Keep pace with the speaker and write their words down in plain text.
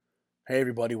Hey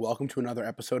everybody, welcome to another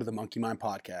episode of the Monkey Mind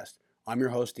Podcast. I'm your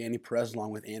host, Danny Perez,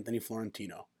 along with Anthony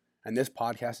Florentino, and this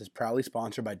podcast is proudly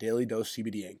sponsored by Daily Dose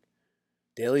CBD Inc.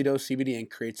 Daily Dose CBD Inc.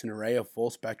 creates an array of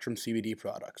full-spectrum CBD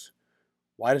products.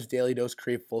 Why does Daily Dose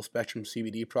create full-spectrum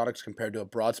CBD products compared to a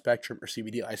broad-spectrum or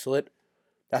CBD isolate?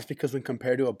 That's because when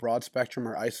compared to a broad-spectrum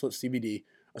or isolate CBD,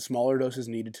 a smaller dose is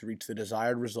needed to reach the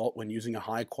desired result when using a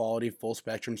high-quality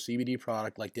full-spectrum CBD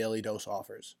product like Daily Dose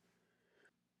offers.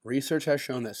 Research has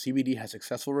shown that CBD has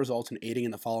successful results in aiding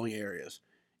in the following areas: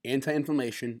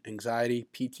 anti-inflammation, anxiety,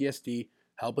 PTSD,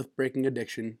 help with breaking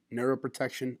addiction,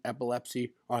 neuroprotection,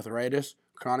 epilepsy, arthritis,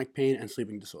 chronic pain, and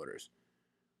sleeping disorders.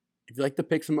 If you'd like to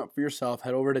pick some up for yourself,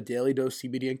 head over to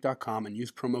dailydosecbdinc.com and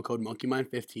use promo code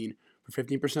MonkeyMind15 for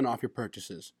 15% off your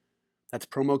purchases. That's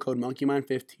promo code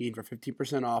MonkeyMind15 for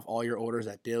 15% off all your orders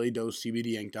at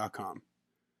dailydosecbdinc.com.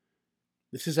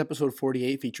 This is episode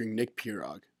 48 featuring Nick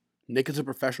Pirog. Nick is a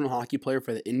professional hockey player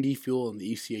for the Indy Fuel and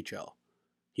the ECHL.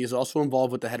 He is also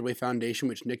involved with the Headway Foundation,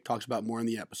 which Nick talks about more in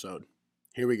the episode.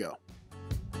 Here we go.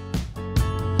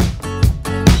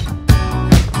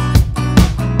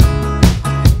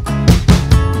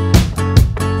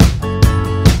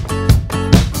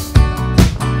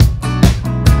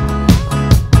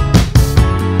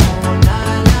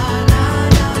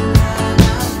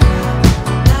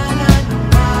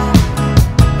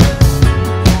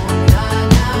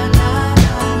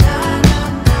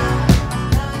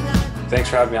 Thanks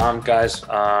for having me on, guys.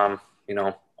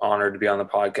 Honored to be on the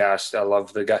podcast. I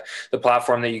love the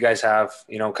platform that you guys have,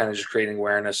 kind of just creating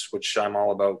awareness, which I'm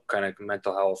all about, kind of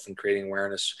mental health and creating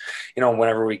awareness,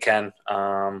 whenever we can.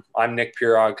 I'm Nick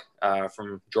Pirog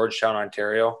from Georgetown,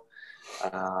 Ontario.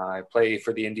 I play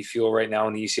for the Indy Fuel right now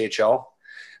in the ECHL.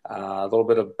 A little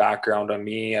bit of background on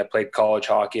me. I played college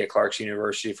hockey at Clarkson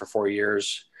University for 4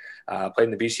 years. Played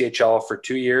in the BCHL for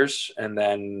 2 years, and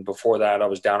then before that, I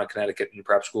was down in Connecticut in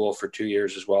prep school for 2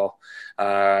 years as well.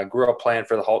 Grew up playing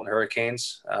for the Halton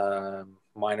Hurricanes,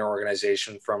 minor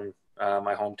organization from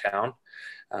my hometown.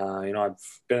 I've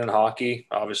been in hockey,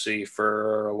 obviously,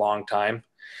 for a long time,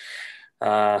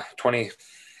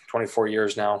 24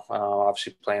 years now,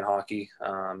 obviously playing hockey.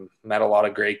 Met a lot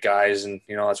of great guys, and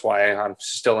that's why I'm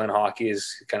still in hockey,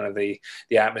 is kind of the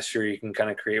atmosphere you can kind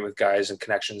of create with guys and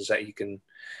connections that you can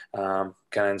kind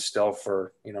of instill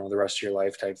for the rest of your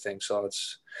life type thing. So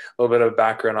it's a little bit of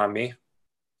background on me.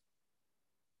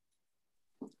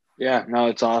 Yeah, no,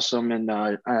 it's awesome. And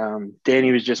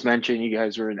Danny was just mentioning you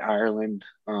guys were in Ireland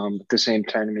at the same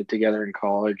tournament together in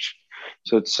college.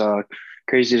 So it's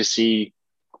crazy to see.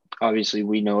 Obviously,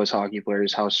 we know as hockey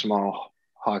players how small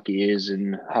hockey is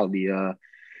and how the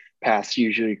paths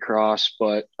usually cross.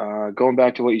 But going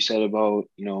back to what you said about,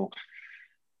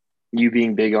 you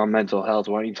being big on mental health,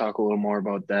 why don't you talk a little more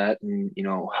about that and,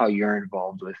 how you're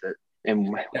involved with it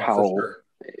and how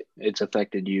it's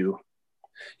affected you?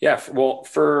 Yeah, well,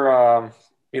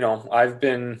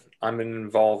 I'm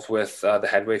involved with the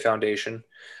Headway Foundation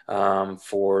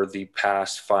for the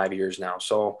past 5 years now.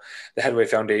 So the Headway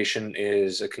Foundation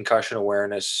is a concussion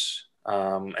awareness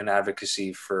and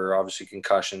advocacy for obviously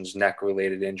concussions,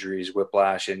 neck-related injuries,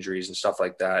 whiplash injuries, and stuff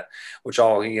like that, which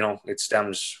all, it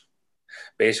stems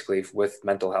basically with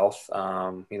mental health.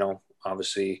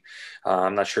 Obviously,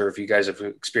 I'm not sure if you guys have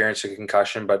experienced a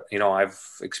concussion, but, I've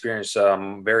experienced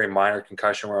a very minor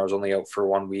concussion where I was only out for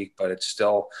 1 week, but it's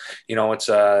still, it's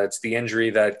the injury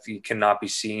that cannot be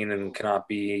seen and cannot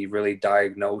be really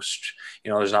diagnosed.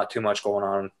 There's not too much going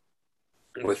on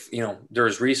with,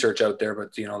 there's research out there,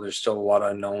 but, there's still a lot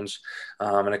of unknowns.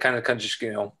 And it kind of just,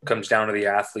 comes down to the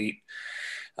athlete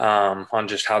on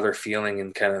just how they're feeling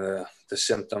and kind of the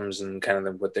symptoms and kind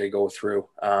of what they go through.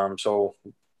 So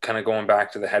kind of going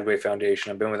back to the Headway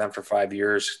Foundation, I've been with them for 5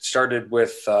 years. It started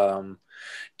with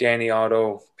Danny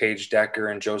Otto, Paige Decker,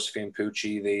 and Josephine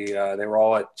Pucci. They were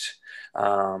all at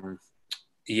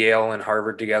Yale and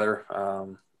Harvard together,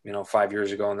 5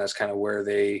 years ago, and that's kind of where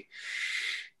they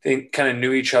kind of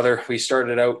knew each other. We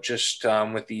started out just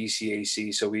with the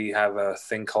ECAC. So we have a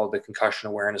thing called the Concussion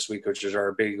Awareness Week, which is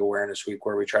our big awareness week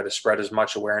where we try to spread as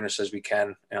much awareness as we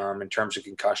can in terms of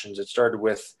concussions. It started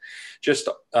with just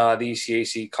the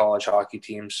ECAC college hockey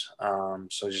teams.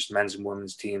 So just men's and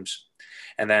women's teams.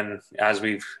 And then as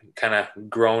we've kind of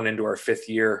grown into our 5th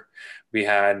year, we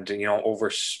had,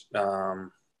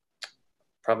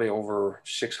 probably over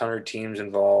 600 teams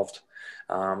involved.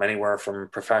 Anywhere from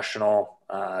professional,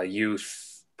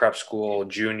 youth, prep school,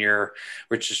 junior,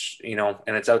 which is,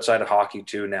 and it's outside of hockey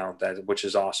too now, which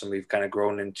is awesome. We've kind of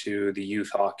grown into the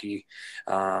youth hockey,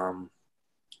 volleyball,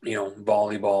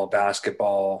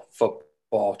 basketball, football,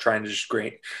 ball, trying to just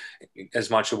create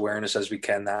as much awareness as we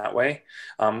can that way,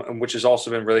 which has also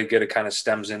been really good. It kind of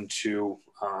stems into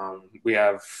we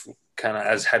have kind of,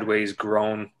 as Headway's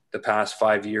grown the past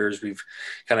 5 years, we've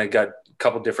kind of got a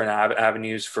couple different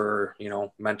avenues for,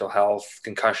 mental health,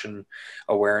 concussion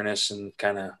awareness, and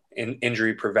kind of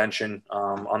injury prevention.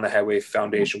 On the Headway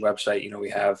Foundation website,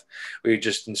 we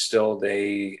just instilled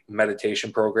a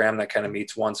meditation program that kind of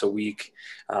meets once a week,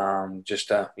 just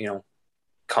to,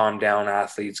 calm down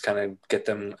athletes, kind of get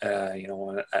them,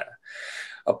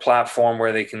 a platform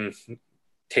where they can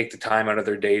take the time out of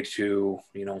their day to,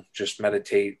 just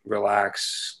meditate,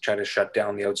 relax, try to shut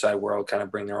down the outside world, kind of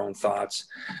bring their own thoughts.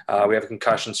 We have a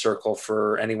concussion circle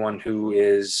for anyone who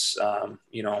is,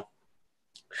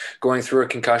 going through a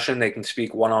concussion. They can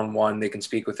speak one-on-one. They can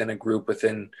speak within a group,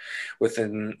 within,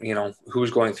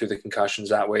 who's going through the concussions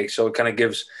that way. So it kind of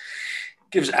gives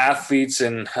athletes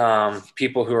and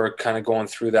people who are kind of going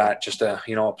through that just a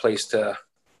place to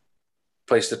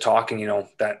talk, and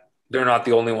that they're not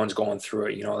the only ones going through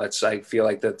it. I feel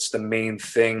like that's the main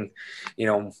thing,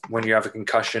 when you have a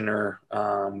concussion or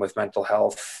with mental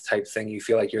health type thing, you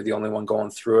feel like you're the only one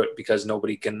going through it because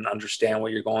nobody can understand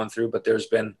what you're going through. But there's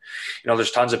been,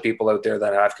 there's tons of people out there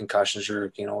that have concussions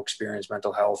or, experience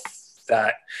mental health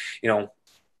that,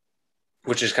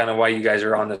 which is kind of why you guys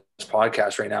are on this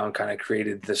podcast right now and kind of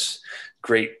created this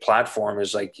great platform,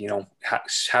 is like,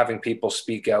 having people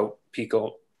speak out,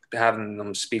 having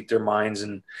them speak their minds,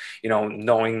 and,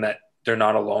 knowing that they're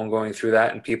not alone going through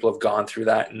that, and people have gone through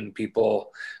that, and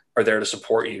people are there to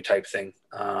support you type thing,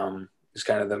 is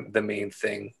kind of the main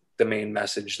thing, the main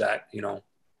message that,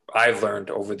 I've learned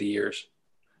over the years.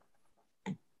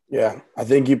 Yeah. I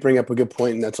think you bring up a good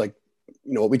point, and that's like,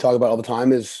 what we talk about all the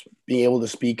time is being able to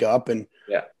speak up and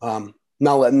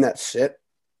not letting that sit.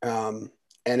 And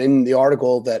in the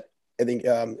article that I think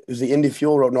it was the Indy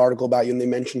Fuel wrote an article about you, and they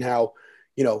mentioned how,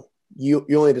 you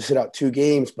only had to sit out 2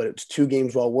 games, but it's 2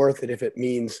 games well worth it if it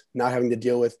means not having to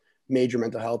deal with major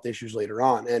mental health issues later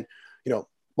on. And,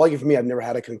 lucky for me, I've never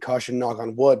had a concussion, knock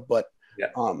on wood, but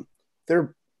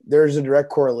there's a direct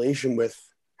correlation with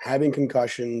having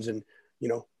concussions and,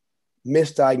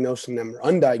 misdiagnosing them or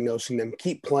undiagnosing them,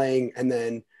 keep playing, and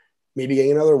then maybe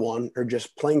getting another one, or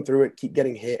just playing through it, keep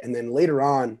getting hit. And then later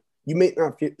on, you may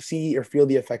not see or feel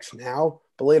the effects now,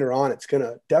 but later on, it's going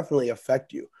to definitely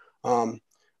affect you.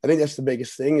 I think that's the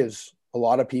biggest thing, is a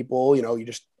lot of people,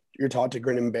 you're taught to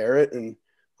grin and bear it. And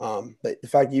the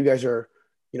fact that you guys are,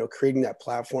 creating that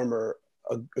platform or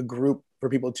a group for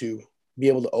people to be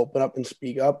able to open up and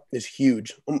speak up is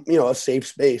huge. A safe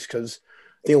space, because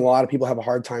I think a lot of people have a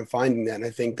hard time finding that. And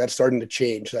I think that's starting to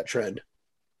change that trend.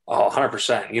 Oh,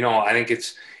 100%. I think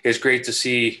it's great to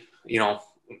see,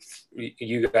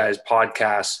 you guys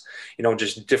podcasts,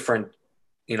 just different,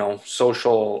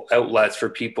 social outlets for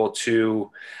people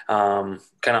to kind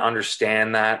of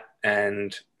understand that.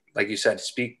 And like you said,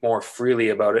 speak more freely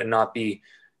about it and not be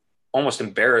almost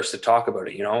embarrassed to talk about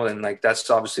it, and like, that's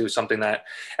obviously something that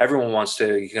everyone wants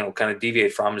to, kind of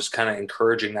deviate from, is kind of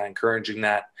encouraging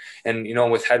that. And,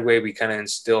 with Headway, we kind of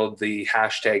instilled the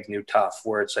hashtag new tough,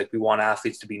 where it's like, we want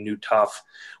athletes to be new tough,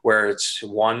 where it's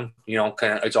one,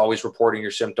 kind of, it's always reporting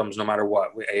your symptoms no matter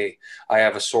what. I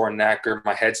have a sore neck, or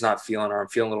my head's not feeling, or I'm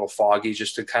feeling a little foggy,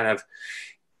 just to kind of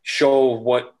show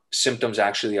what symptoms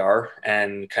actually are,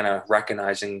 and kind of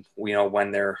recognizing,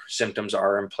 when their symptoms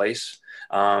are in place.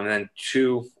 And then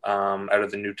 2, out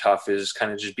of the new tough, is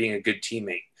kind of just being a good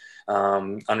teammate.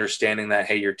 Understanding that,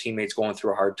 hey, your teammate's going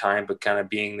through a hard time, but kind of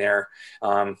being there.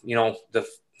 The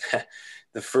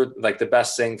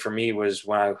best thing for me was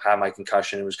when I had my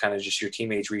concussion, it was kind of just your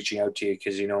teammates reaching out to you,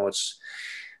 because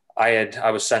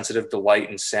I was sensitive to light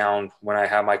and sound when I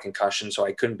had my concussion, so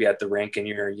I couldn't be at the rink. And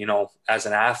you're, as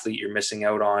an athlete, you're missing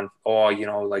out on,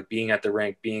 like being at the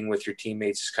rink, being with your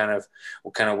teammates is kind of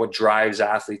what drives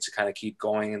athletes to kind of keep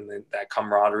going, and that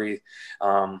camaraderie.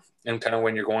 And kind of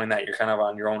when you're going that, you're kind of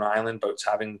on your own island, but it's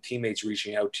having teammates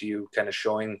reaching out to you, kind of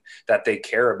showing that they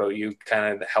care about you,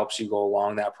 kind of helps you go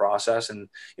along that process. And,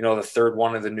 the third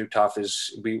one of the new tough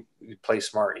is we play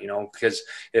smart, because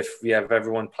if we have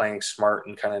everyone playing smart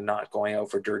and kind of not going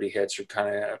out for dirty hits, or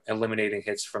kind of eliminating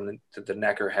hits from the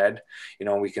neck or head,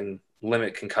 we can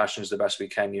limit concussions the best we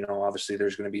can. Obviously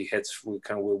there's going to be hits with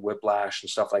whiplash and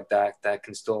stuff like that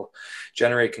can still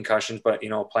generate concussions, but,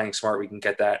 playing smart, we can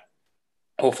get that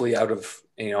hopefully out of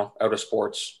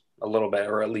sports a little bit,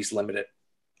 or at least limit it.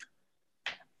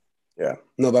 Yeah,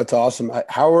 no, that's awesome.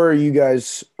 How are you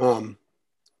guys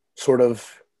sort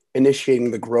of initiating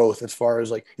the growth, as far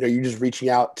as like, you just reaching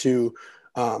out to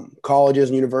colleges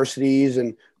and universities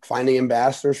and finding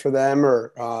ambassadors for them,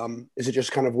 or is it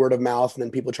just kind of word of mouth and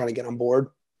then people trying to get on board?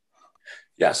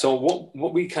 Yeah. So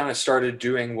what we kind of started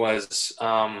doing was,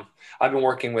 I've been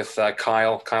working with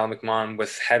Kyle McMahon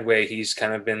with Headway. He's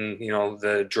kind of been,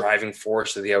 the driving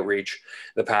force of the outreach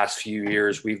the past few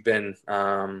years. We've been,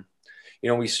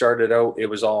 we started out, it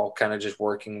was all kind of just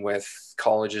working with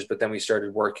colleges, but then we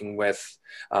started working with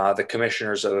the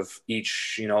commissioners of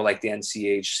each, like the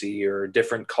NCHC or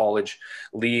different college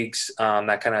leagues,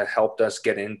 that kind of helped us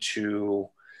get into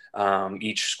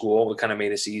each school. It kind of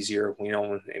made us easier,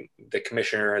 the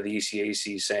commissioner of the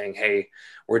ECAC saying, hey,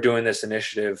 we're doing this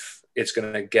initiative, it's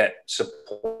going to get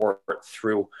support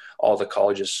through all the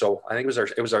colleges. So I think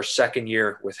it was our second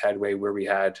year with Headway where we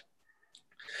had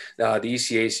the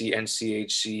ECAC,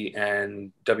 NCHC,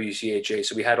 and WCHA.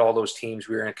 So we had all those teams.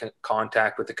 We were in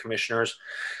contact with the commissioners.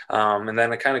 And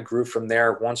then it kind of grew from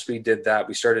there. Once we did that,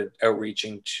 we started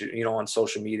outreaching to, on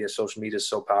social media. Social media is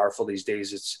so powerful these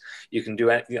days. You can do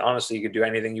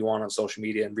anything you want on social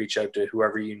media and reach out to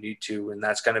whoever you need to. And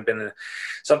that's kind of been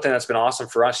something that's been awesome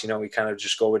for us. We kind of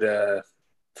just go to,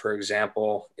 for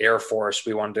example, Air Force,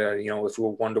 we wanted to, if we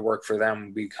wanted to work for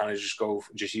them, we kind of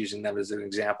just using them as an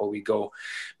example, we go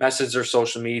message their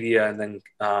social media, and then,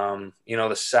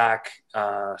 the SAC,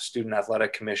 Student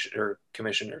Athletic Commissioner,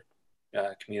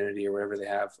 community or whatever they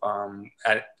have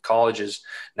at colleges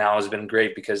now has been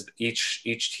great because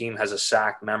each team has a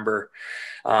SAC member,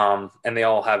 and they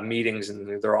all have meetings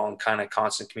and they're all in kind of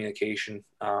constant communication.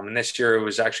 And this year it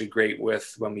was actually great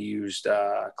when we used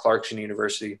Clarkson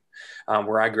University,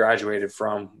 where I graduated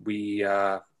from. We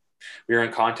were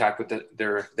in contact with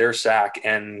their SAC,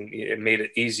 and it made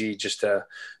it easy just to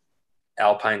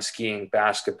alpine skiing,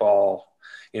 basketball,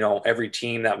 every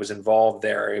team that was involved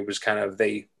there. It was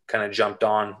they kind of jumped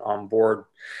on board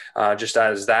just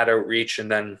as that outreach.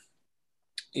 And then,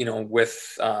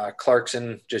 with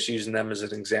Clarkson, just using them as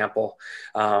an example,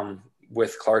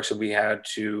 with Clarkson, we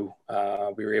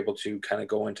were able to kind of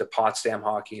go into Potsdam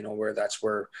hockey,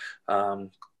 where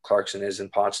Clarkson is in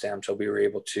Potsdam. So we were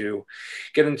able to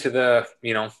get into the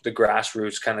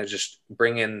grassroots, kind of just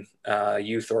bring in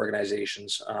youth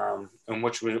organizations, and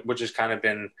which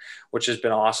has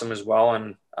been awesome as well.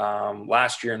 And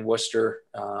last year in Worcester,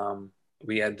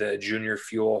 we had the Junior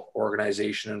Fuel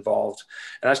organization involved.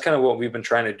 And that's kind of what we've been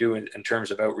trying to do in terms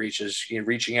of outreach, is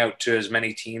reaching out to as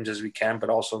many teams as we can,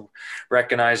 but also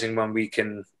recognizing when we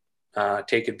can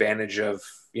take advantage of,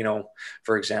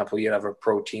 for example, you have a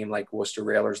pro team like Worcester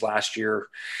Railers last year,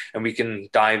 and we can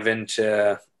dive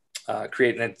into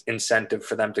create an incentive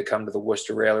for them to come to the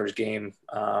Worcester Railers game.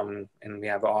 And we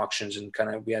have auctions, and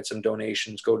we had some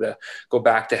donations go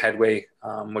back to Headway,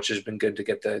 which has been good to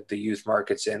get the youth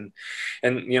markets in.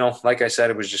 And, like I said,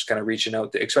 it was just kind of reaching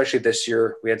out, especially this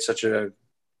year. We had such a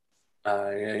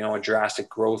drastic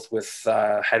growth with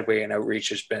Headway, and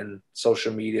outreach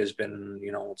social media has been,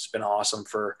 it's been awesome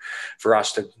for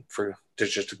us to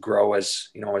just to grow as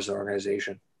an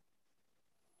organization.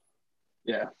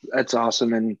 Yeah, that's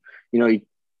awesome. And,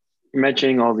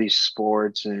 mentioning all these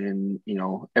sports and,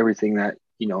 everything that,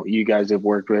 you guys have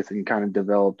worked with and kind of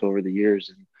developed over the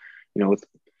years. And, with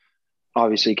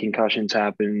obviously concussions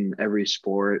happen in every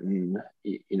sport, and,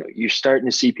 you're starting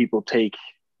to see people take,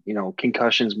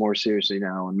 concussions more seriously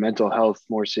now, and mental health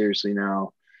more seriously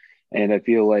now. And I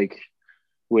feel like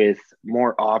with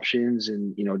more options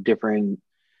and,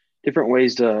 different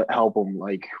ways to help them,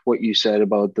 like what you said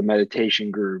about the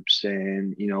meditation groups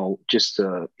and, just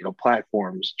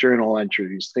platforms, journal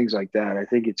entries, things like that. I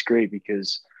think it's great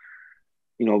because,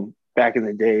 back in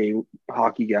the day,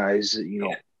 hockey guys,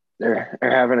 they're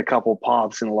having a couple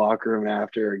pops in the locker room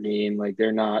after a game. Like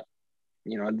they're not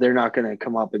going to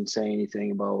come up and say anything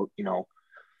about,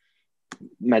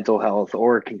 mental health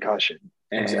or concussion.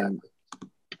 And,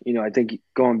 exactly. I think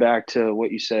going back to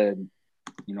what you said,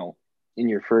 in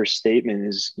your first statement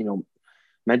is,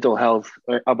 mental health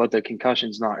about the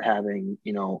concussions not having,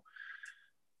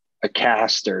 a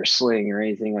cast or sling or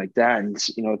anything like that. And,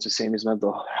 it's the same as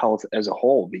mental health as a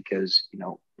whole, because,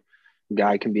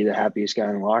 guy can be the happiest guy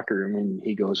in the locker room and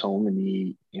he goes home and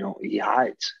he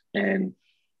hides. And,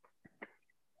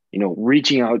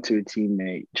 reaching out to a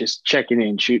teammate, just checking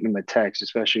in, shooting them a text,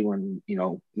 especially when,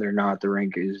 they're not at the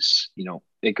rink, is,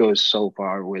 it goes so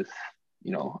far with,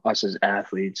 us as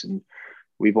athletes, and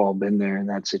we've all been there in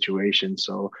that situation.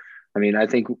 So, I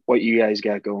think what you guys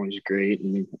got going is great.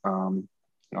 And,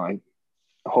 I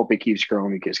hope it keeps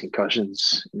growing, because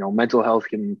concussions, mental health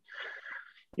can,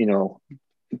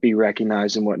 be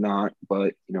recognized and whatnot,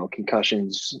 but,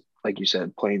 concussions, like you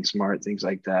said, playing smart, things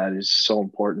like that is so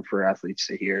important for athletes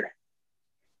to hear.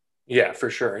 Yeah, for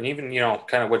sure. And even,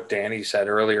 kind of what Danny said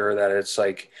earlier, that it's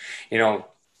like, you know,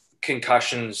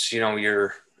 concussions,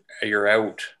 you're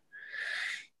out.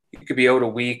 You could be out a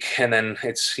week, and then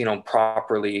it's,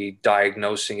 properly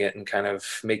diagnosing it and kind of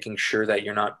making sure that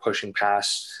you're not pushing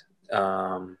past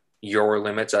your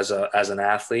limits as an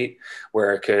athlete,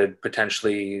 where it could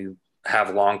potentially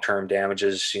have long-term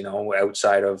damages,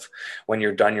 outside of when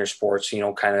you're done your sports,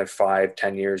 kind of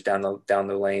 5-10 years down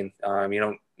the lane.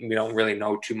 We don't really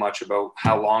know too much about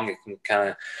how long it can kind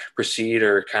of proceed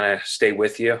or kind of stay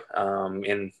with you.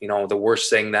 And the worst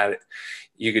thing that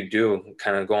you could do,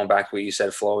 kind of going back to what you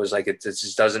said, Flo, is like it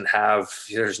just doesn't have,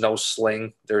 there's no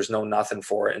sling, there's no nothing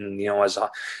for it. And as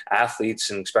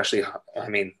athletes, and especially, I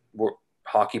mean, we're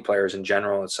hockey players in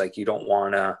general, it's like you don't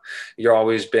want to, you're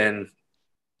always been,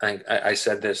 I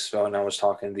said this when I was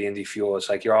talking to the Indy Fuel, it's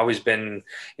like you're always been,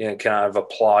 kind of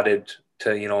applauded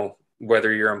to,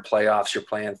 whether you're in playoffs, you're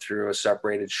playing through a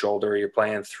separated shoulder, you're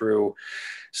playing through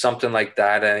something like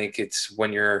that. I think it's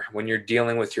when you're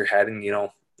dealing with your head, and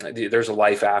there's a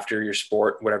life after your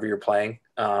sport, whatever you're playing,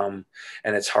 and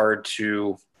it's hard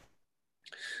to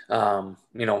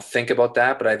think about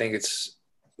that. But I think it's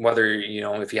whether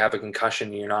if you have a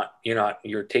concussion,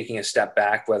 you're taking a step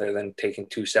back rather than taking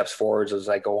two steps forwards. It's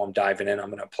like, oh, I'm diving in,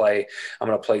 I'm gonna play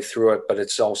through it. But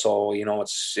it's also,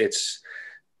 it's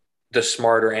the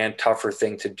smarter and tougher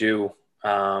thing to do.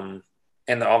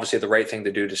 And obviously the right thing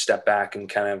to do, to step back and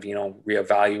kind of,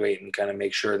 reevaluate and kind of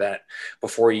make sure that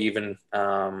before you even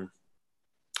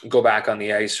go back on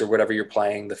the ice or whatever you're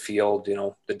playing, the field,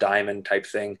 the diamond type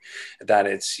thing,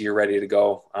 that you're ready to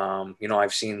go.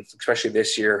 I've seen, especially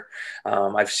this year,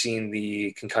 I've seen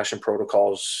the concussion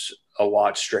protocols a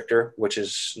lot stricter, which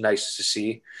is nice to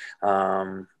see.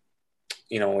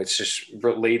 It's just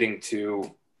relating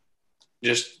to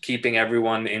just keeping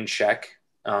everyone in check,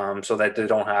 so that they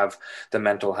don't have the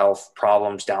mental health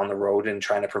problems down the road, and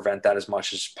trying to prevent that as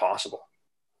much as possible.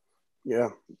 Yeah.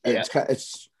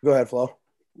 It's go ahead, Flo.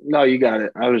 No, you got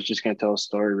it. I was just going to tell a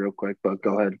story real quick, but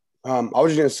go ahead. I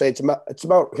was just going to say it's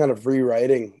about kind of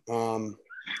rewriting the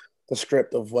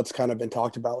script of what's kind of been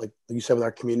talked about. Like you said, with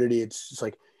our community, it's just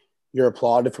like you're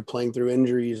applauded for playing through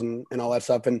injuries and all that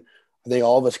stuff. And I think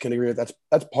all of us can agree with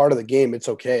that's part of the game. It's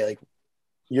okay. Like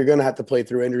you're going to have to play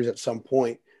through injuries at some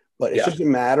point, but it's just a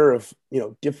matter of,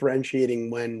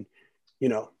 differentiating when,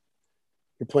 you're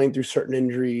playing through certain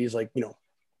injuries, like,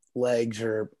 legs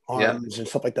or arms and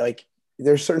stuff like that. Like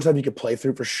there's certain stuff you could play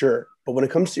through for sure. But when it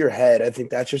comes to your head, I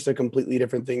think that's just a completely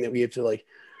different thing that we have to like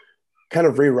kind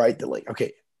of rewrite that, like,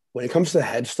 okay, when it comes to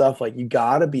head stuff, like you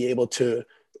got to be able to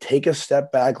take a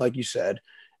step back, like you said,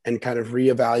 and kind of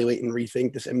reevaluate and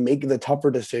rethink this and make the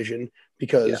tougher decision,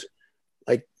 because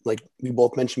like we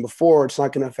both mentioned before, it's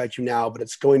not going to affect you now, but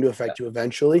it's going to affect you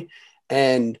eventually.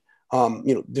 And,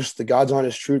 just the God's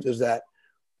honest truth is that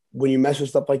when you mess with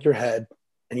stuff like your head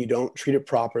and you don't treat it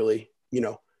properly,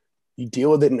 you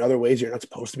deal with it in other ways you're not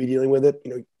supposed to be dealing with it.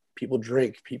 People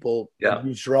drink, people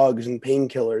use drugs and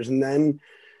painkillers, and then,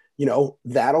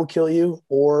 that'll kill you,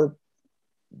 or,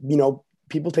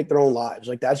 people take their own lives.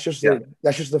 Like that's just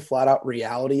the flat out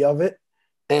reality of it.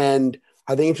 And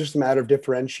I think it's just a matter of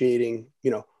differentiating,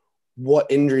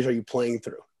 what injuries are you playing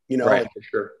through, Right, for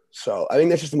sure. So I think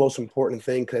that's just the most important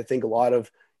thing. Cause I think a lot of,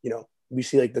 we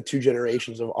see like the two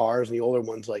generations of ours and the older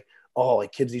ones, like, oh,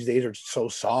 like kids these days are so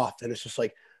soft. And it's just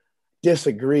like,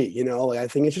 disagree, like, I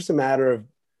think it's just a matter of,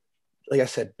 like I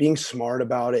said, being smart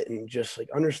about it and just like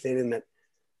understanding that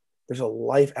there's a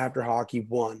life after hockey,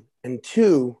 one, and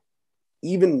two,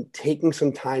 even taking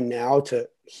some time now to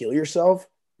heal yourself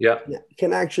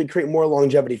can actually create more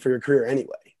longevity for your career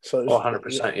anyway. So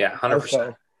 100%. Yeah. 100%.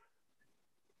 So,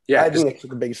 yeah. I think that's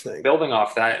the biggest thing. Building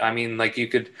off that, I mean, like you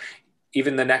could,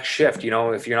 even the next shift,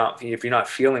 if you're not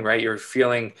feeling right, you're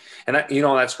feeling, and that,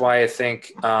 that's why I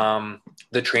think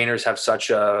the trainers have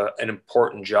such an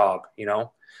important job.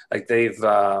 Like they've,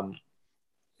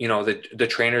 the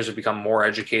trainers have become more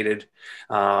educated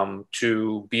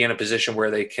to be in a position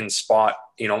where they can spot,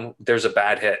 there's a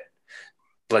bad hit.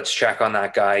 Let's check on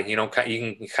that guy. You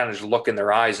can kind of just look in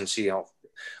their eyes and see,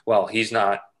 well,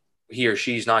 he or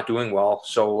she's not doing well,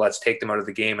 so let's take them out of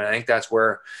the game. And I think that's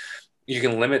where you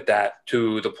can limit that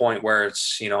to the point where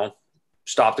it's,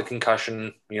 stop the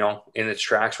concussion, in its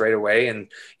tracks right away. And,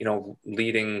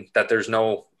 leading that there's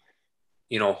no,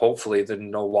 hopefully there's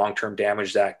no long-term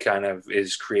damage that kind of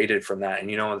is created from that.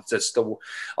 And, that's still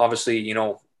obviously, you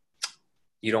don't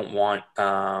want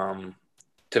to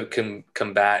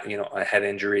combat, a head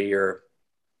injury or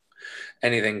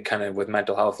anything kind of with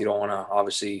mental health. You don't want to,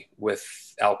 obviously, with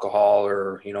alcohol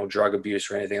or, drug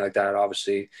abuse or anything like that,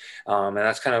 obviously. And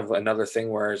that's kind of another thing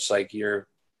where it's like you're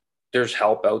there's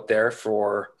help out there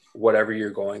for whatever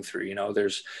you're going through.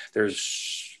 There's,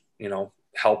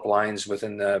 helplines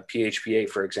within the PHPA,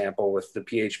 for example, with the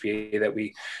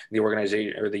PHPA the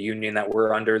organization or the union that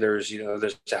we're under, there's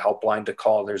a helpline to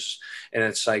call. And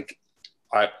it's like,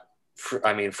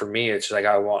 for me, it's like,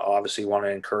 obviously want to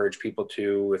encourage people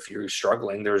to, if you're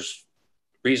struggling, there's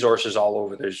resources all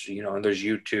over. There's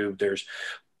YouTube, there's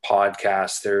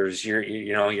podcasts, there's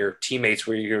your teammates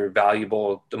where you're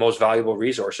the most valuable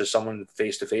resource is someone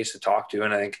face to face to talk to.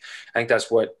 And I think that's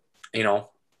what,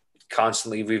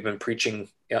 constantly we've been preaching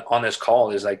on this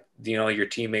call is like, your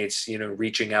teammates,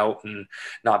 reaching out and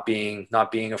not being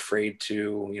afraid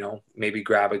to, maybe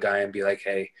grab a guy and be like,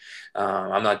 hey,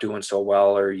 I'm not doing so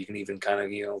well. Or you can even kind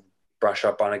of, brush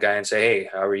up on a guy and say, hey,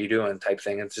 how are you doing, type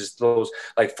thing. It's just those,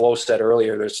 like Flo said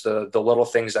earlier, there's the little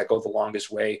things that go the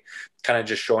longest way, kind of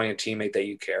just showing a teammate that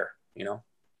you care,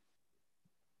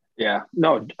 Yeah,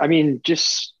 no, I mean,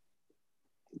 just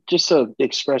to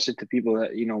express it to people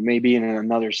that, maybe in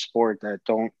another sport that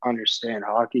don't understand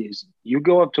hockey, is you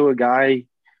go up to a guy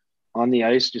on the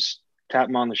ice, just tap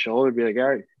him on the shoulder, be like, all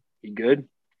right, you good?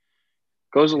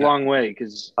 Goes a long way,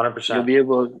 because 100%.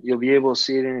 you'll be able to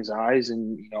see it in his eyes,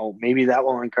 and maybe that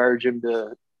will encourage him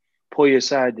to pull you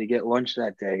aside to get lunch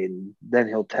that day, and then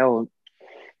he'll tell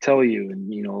you,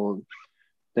 and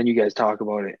then you guys talk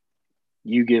about it.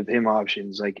 You give him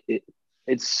options. Like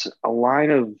it's a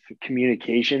line of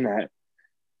communication that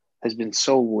has been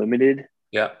so limited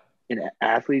in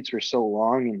athletes for so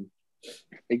long, and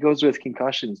it goes with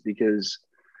concussions because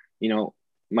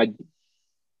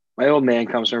my old man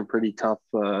comes from a pretty tough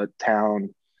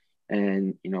town,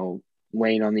 and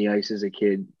laying on the ice as a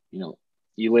kid,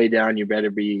 you lay down, you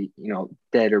better be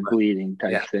dead or bleeding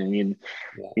type thing. And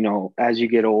as you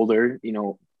get older,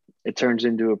 it turns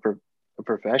into a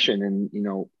profession,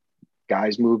 and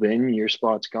guys move in, your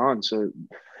spot's gone. So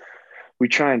we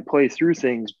try and play through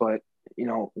things, but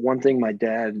one thing my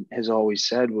dad has always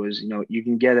said was, you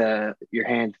can get your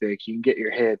hand fixed, you can get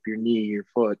your hip, your knee, your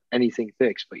foot, anything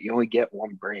fixed, but you only get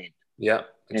one brain. Yeah,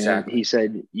 exactly. And he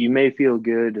said, you may feel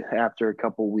good after a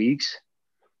couple weeks,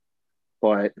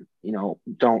 but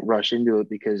don't rush into it,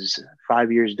 because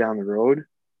 5 years down the road,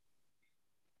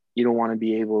 you don't want to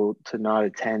be able to not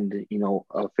attend,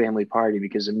 a family party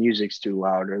because the music's too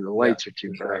loud or the lights are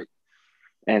too bright.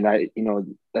 And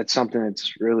that's something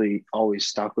that's really always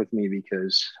stuck with me,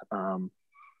 because, I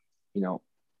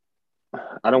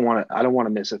don't want to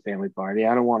miss a family party.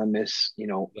 I don't want to miss,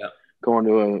 going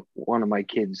to one of my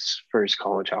kids' first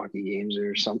college hockey games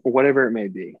or something, whatever it may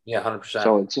be. Yeah, 100%.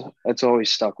 So it's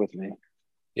always stuck with me.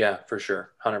 Yeah, for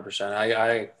sure. 100%.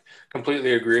 I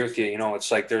completely agree with you.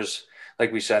 It's like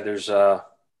like we said, there's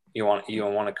you want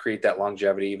to create that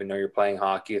longevity, even though you're playing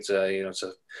hockey. It's it's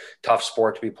a tough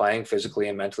sport to be playing, physically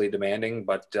and mentally demanding,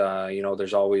 but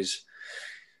there's always,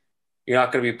 you're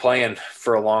not going to be playing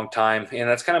for a long time. And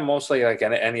that's kind of mostly like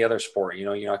any other sport,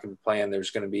 you're not going to be playing.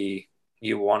 There's going to be,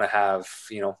 you want to have,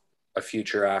 a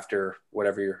future after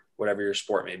whatever your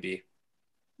sport may be.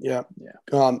 Yeah.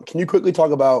 Can you quickly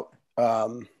talk about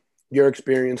your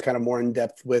experience kind of more in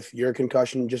depth with your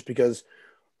concussion? Just because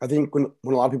I think when a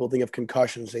lot of people think of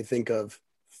concussions, they think of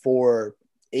 4-8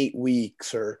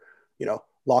 weeks or,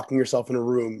 locking yourself in a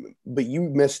room, but you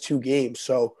missed 2 games.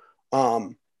 So,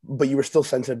 but you were still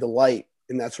sensitive to light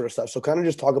and that sort of stuff. So kind of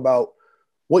just talk about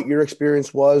what your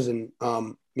experience was and,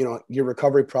 your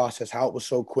recovery process, how it was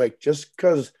so quick, just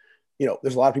because,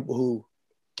 there's a lot of people who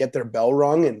get their bell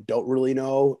rung and don't really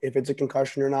know if it's a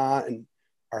concussion or not, and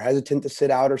are hesitant to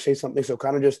sit out or say something. So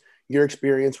kind of just your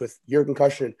experience with your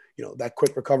concussion, that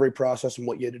quick recovery process and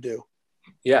what you had to do.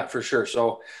 Yeah, for sure.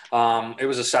 So it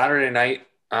was a Saturday night.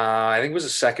 I think it was the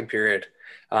second period.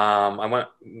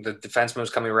 The defenseman was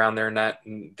coming around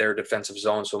their defensive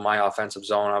zone. So my offensive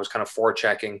zone, I was kind of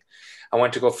forechecking. I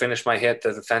went to go finish my hit.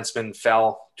 The defenseman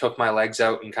fell, took my legs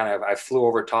out, and I flew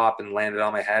over top and landed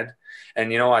on my head.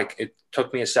 And, it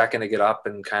took me a second to get up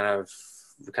and kind of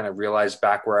realize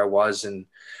back where I was. And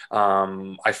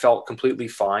I felt completely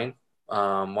fine.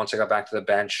 Once I got back to the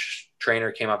bench,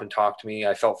 trainer came up and talked to me.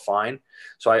 I felt fine.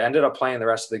 So I ended up playing the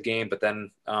rest of the game, but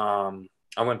then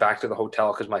I went back to the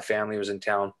hotel because my family was in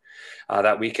town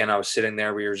that weekend. I was sitting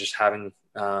there. We were just having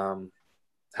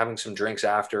some drinks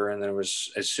after. And then it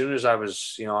was, as soon as I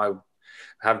was, I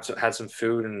had some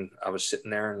food, and I was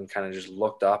sitting there and kind of just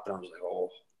looked up, and I was like, oh,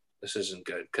 this isn't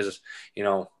good. Cause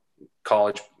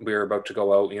college, we were about to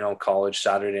go out, college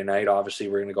Saturday night, obviously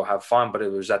we're going to go have fun, but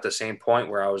it was at the same point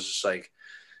where I was just like,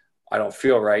 I don't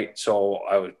feel right. So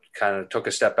I kind of took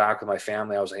a step back with my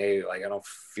family. I was like, hey, like, I don't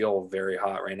feel very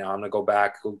hot right now. I'm going to go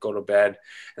back, go to bed. And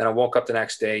then I woke up the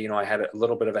next day, I had a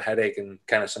little bit of a headache and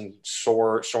kind of some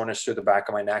soreness through the back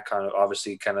of my neck, kind of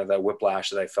obviously kind of the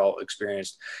whiplash that I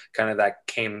experienced, kind of that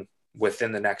came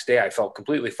within the next day. I felt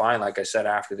completely fine, like I said,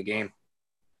 after the game.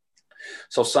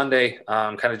 So Sunday,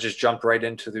 kind of just jumped right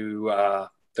into the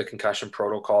concussion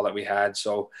protocol that we had.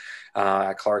 So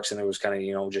at Clarkson, it was kind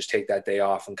of, just take that day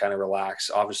off and kind of relax.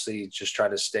 Obviously, just try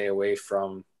to stay away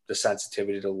from the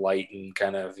sensitivity to light and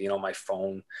kind of, my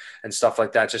phone and stuff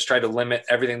like that. Just try to limit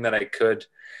everything that I could.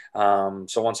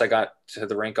 So once I got to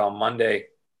the rink on Monday,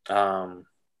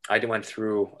 I went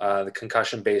through the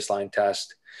concussion baseline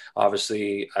test.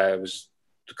 Obviously, I was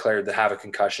declared to have a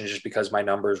concussion just because my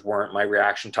numbers weren't, my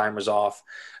reaction time was off,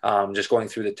 just going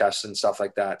through the tests and stuff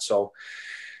like that. So,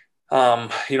 I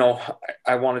was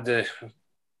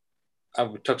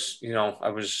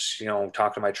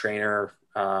talking to my trainer,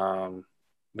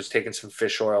 was taking some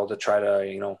fish oil to try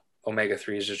to,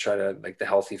 omega-3s to try to, like, the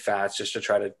healthy fats, just to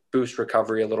try to boost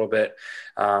recovery a little bit.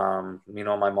 My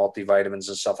multivitamins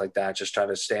and stuff like that, just try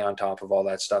to stay on top of all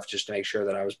that stuff, just to make sure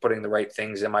that I was putting the right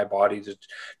things in my body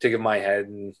to give my head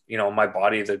and, my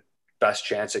body the best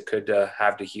chance it could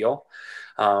have to heal.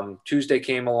 Tuesday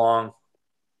came along.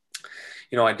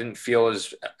 I didn't feel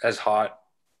as hot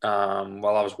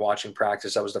while I was watching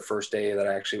practice. That was the first day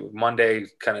that Monday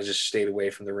kind of just stayed away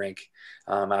from the rink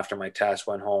after my test,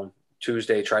 went home.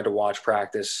 Tuesday, tried to watch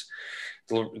practice.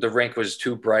 The rink was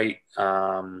too bright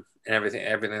and everything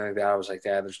like that. I was like,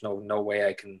 yeah, there's no way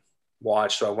I can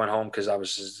watch. So I went home because I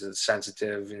was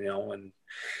sensitive, and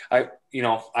I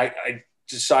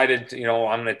decided,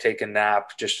 I'm going to take a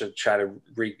nap just to try to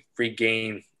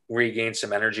regain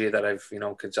some energy that I've,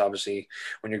 because obviously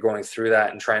when you're going through that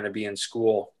and trying to be in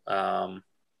school,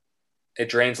 it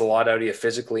drains a lot out of you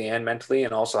physically and mentally,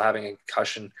 and also having a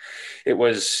concussion, it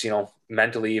was,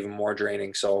 mentally even more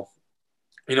draining. So,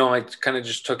 I kind of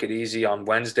just took it easy on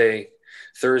Wednesday.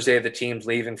 Thursday, the team's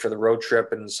leaving for the road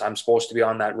trip, and I'm supposed to be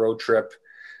on that road trip,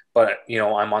 but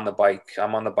I'm on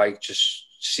the bike just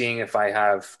seeing if I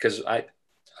have, because I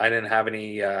didn't have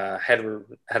any head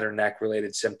or neck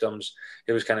related symptoms.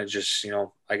 It was kind of just,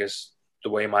 I guess the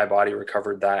way my body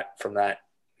recovered from that,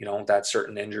 that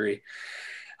certain injury.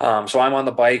 So I'm on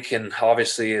the bike, and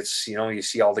obviously it's, you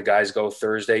see all the guys go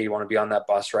Thursday. You want to be on that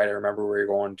bus ride. I remember we were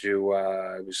going to,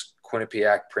 it was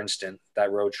Quinnipiac, Princeton,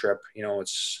 that road trip.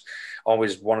 It's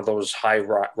always one of those high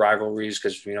rivalries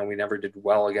because, we never did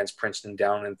well against Princeton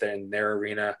down in their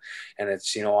arena. And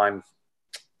it's,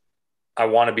 I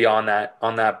want to be on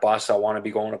that bus. I want to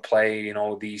be going to play, the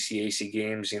ECAC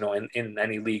games, in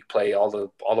any league play. All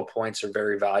the points are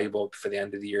very valuable for the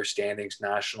end of the year standings,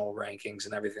 national rankings,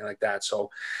 and everything like that.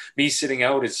 So me sitting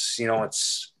out is,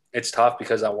 it's tough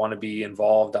because I want to be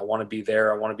involved. I want to be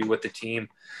there. I want to be with the team.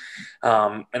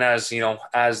 And as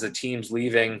the team's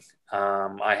leaving,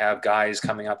 I have guys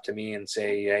coming up to me and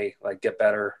say, hey, like, get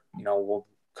better. We'll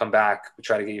come back. We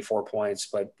try to get you 4 points,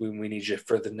 but we need you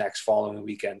for the next following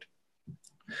weekend.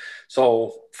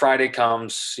 So Friday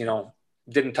comes,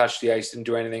 didn't touch the ice, didn't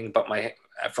do anything, but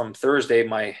from Thursday,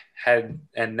 my head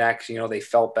and neck, they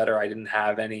felt better. I didn't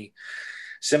have any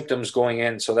symptoms going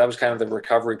in. So that was kind of the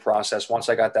recovery process. Once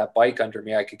I got that bike under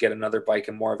me, I could get another bike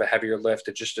and more of a heavier lift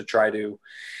just to try to,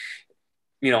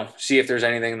 see if there's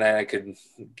anything that I could,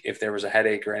 if there was a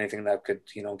headache or anything that could,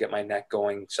 get my neck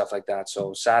going, stuff like that.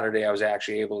 So Saturday I was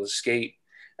actually able to skate.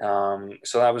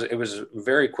 So it was a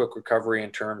very quick recovery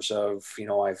in terms of,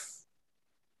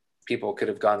 people could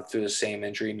have gone through the same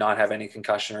injury, not have any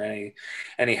concussion or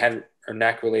any head or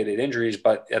neck related injuries.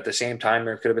 But at the same time,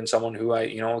 there could have been someone who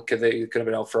could have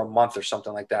been out for a month or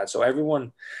something like that. So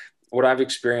what I've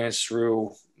experienced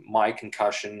through my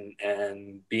concussion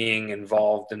and being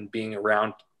involved and being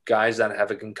around guys that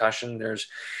have a concussion,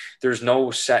 there's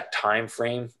no set time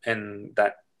frame, and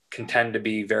that can tend to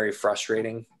be very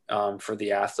frustrating for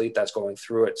the athlete that's going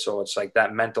through it. So it's like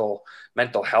that mental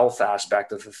health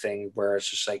aspect of the thing where it's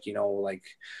just like, like,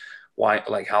 why,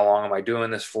 like, how long am I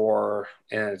doing this for?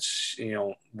 And it's,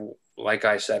 like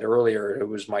I said earlier, it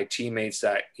was my teammates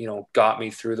that, got me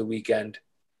through the weekend,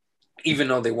 even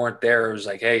though they weren't there. It was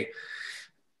like, hey,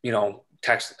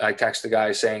 I text the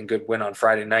guy saying good win on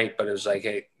Friday night, but it was like,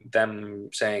 hey, them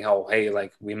saying, oh, hey,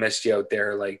 like, we missed you out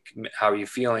there. Like, how are you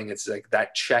feeling? It's like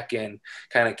that check-in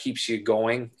kind of keeps you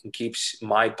going and keeps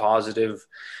my positive,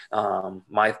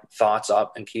 my thoughts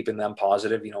up and keeping them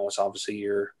positive. It's obviously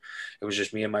it was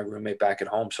just me and my roommate back at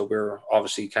home. So we're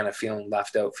obviously kind of feeling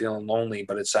left out, feeling lonely,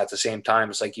 but it's at the same time,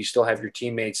 it's like, you still have your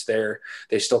teammates there.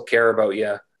 They still care about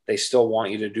you. they still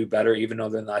want you to do better, even though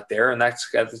they're not there. And that's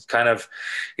kind of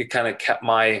kept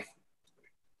my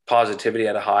positivity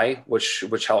at a high, which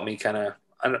helped me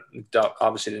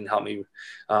obviously didn't help me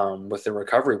with the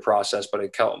recovery process, but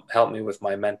it helped me with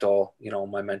my mental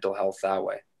health that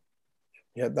way.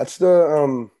 Yeah, that's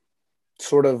the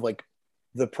sort of like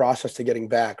the process to getting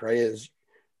back, right? Is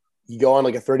you go on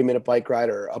like a 30-minute bike ride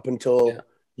or up until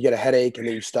you get a headache and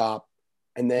then you stop.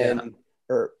 And then,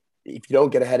 or if you don't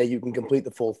get a headache, you can complete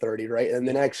the full 30, right? And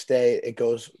the next day it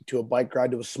goes to a bike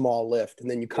ride to a small lift. And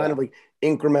then you kind of like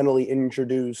incrementally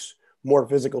introduce more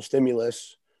physical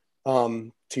stimulus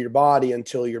to your body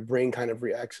until your brain kind of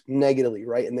reacts negatively,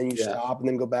 right? And then you stop and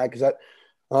then go back. Is that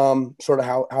sort of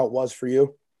how it was for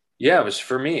you? Yeah, it was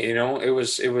for me. It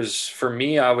was for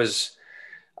me. I was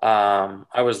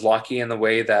lucky in the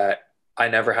way that I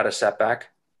never had a setback.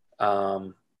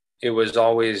 It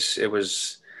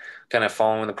was kind of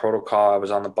following the protocol. I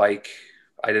was on the bike.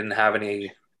 I didn't have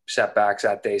any setbacks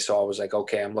that day. So I was like,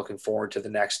 okay, I'm looking forward to the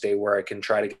next day where I can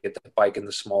try to get the bike in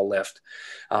the small lift.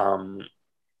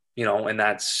 And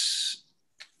that's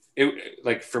it.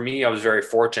 Like for me, I was very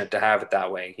fortunate to have it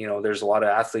that way. There's a lot of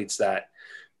athletes that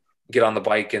get on the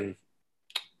bike and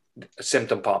a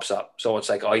symptom pops up. So it's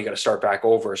like, oh, you got to start back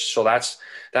over. So that's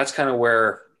kind of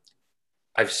where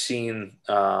I've seen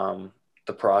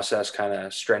the process kind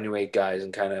of strenuate guys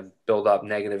and kind of build up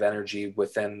negative energy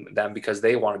within them because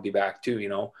they want to be back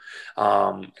too,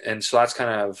 and so that's kind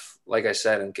of, like I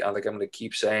said, and like I'm going to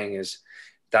keep saying, is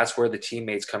that's where the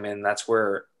teammates come in. That's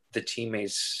where the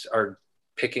teammates are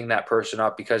picking that person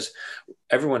up, because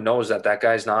everyone knows that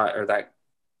guy's not, or that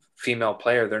female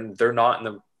player, they're not in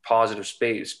the positive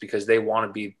space because they want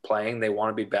to be playing, they want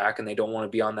to be back, and they don't want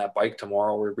to be on that bike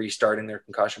tomorrow or restarting their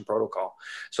concussion protocol.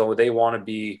 So they want to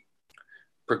be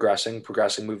progressing,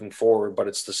 moving forward, but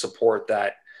it's the support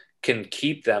that can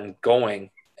keep them going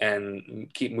and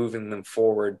keep moving them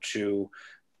forward to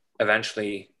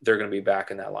eventually they're going to be back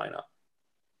in that lineup.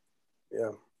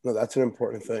 Yeah, no, that's an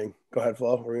important thing. Go ahead,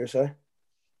 Flo. What were you going to say?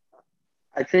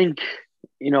 I think,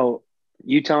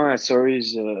 you telling that story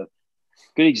is a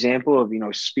good example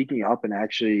of, speaking up and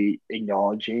actually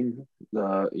acknowledging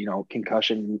the,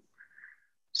 concussion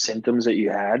symptoms that you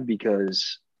had,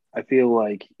 because I feel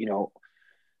like,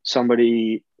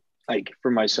 somebody, like for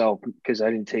myself, because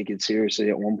I didn't take it seriously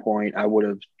at one point, I would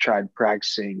have tried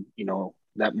practicing,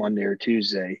 that Monday or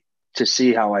Tuesday to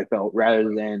see how I felt,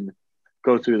 rather than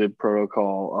go through the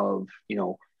protocol of,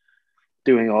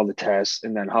 doing all the tests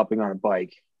and then hopping on a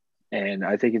bike. And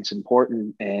I think it's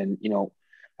important. And,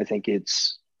 I think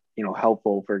it's,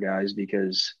 helpful for guys,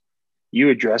 because you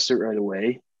addressed it right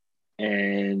away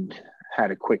and had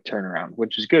a quick turnaround,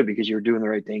 which is good because you were doing the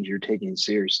right things. You're taking it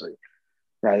seriously,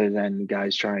 rather than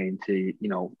guys trying to,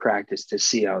 practice to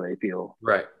see how they feel.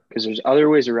 Right. Because there's other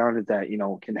ways around it that,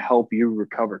 can help you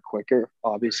recover quicker,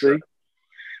 obviously. Sure.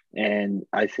 And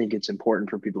I think it's important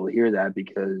for people to hear that,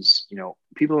 because,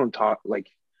 people don't talk, like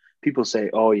people say,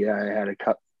 oh yeah, I had a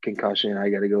concussion, I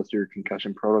got to go through a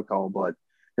concussion protocol, but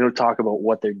they don't talk about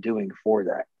what they're doing for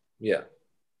that. Yeah.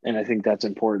 And I think that's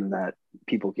important, that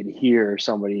people can hear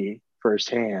somebody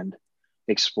firsthand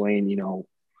explain,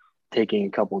 taking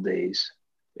a couple of days,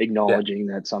 acknowledging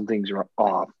that some things are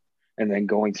off, and then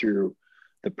going through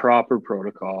the proper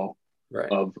protocol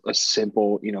of a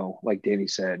simple, like Danny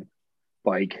said,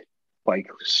 bike,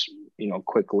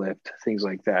 quick lift, things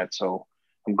like that. So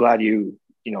I'm glad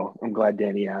I'm glad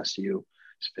Danny asked you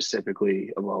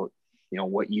specifically about,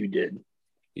 what you did.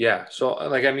 Yeah. So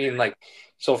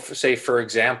say for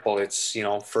example, it's,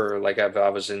 for like I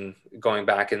was going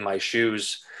back in my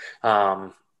shoes.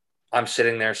 I'm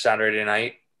sitting there Saturday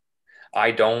night.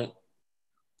 I don't,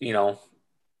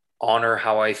 honor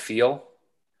how I feel.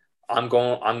 I'm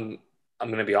going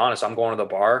to be honest. I'm going to the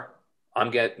bar.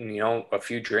 I'm getting, a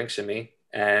few drinks in me.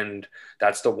 And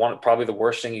that's probably the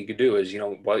worst thing you could do is,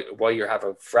 while you have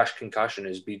a fresh concussion,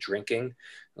 is be drinking,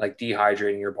 like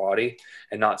dehydrating your body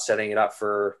and not setting it up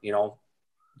for,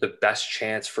 the best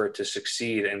chance for it to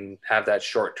succeed and have that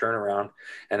short turnaround.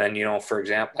 And then, for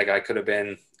example, like I could have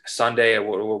been Sunday, I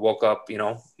woke up,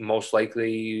 most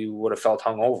likely would have felt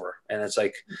hungover. And it's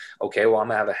like, okay, well, I'm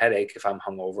gonna have a headache if I'm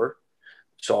hungover.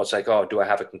 So it's like, oh, do I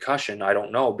have a concussion? I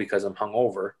don't know because I'm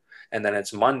hungover. And then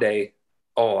it's Monday.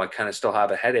 Oh, I kind of still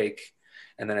have a headache.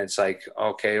 And then it's like,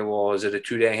 okay, well, is it a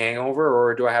 2-day hangover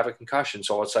or do I have a concussion?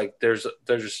 So it's like, there's,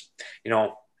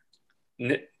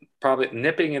 probably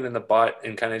nipping it in the butt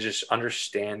and kind of just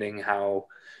understanding how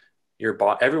your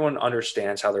body, everyone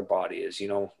understands how their body is,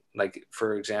 like,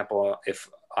 for example, if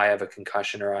I have a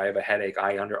concussion or I have a headache,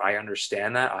 I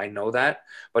understand that, I know that,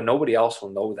 but nobody else will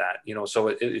know that, you know. So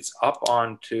it's up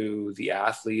onto the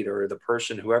athlete or the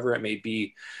person, whoever it may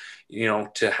be, you know,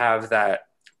 to have that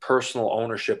personal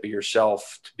ownership of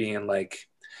yourself, to being like,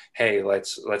 hey,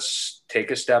 let's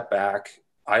take a step back.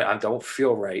 I don't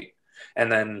feel right, and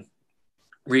then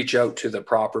reach out to the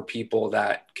proper people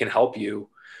that can help you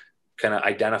kind of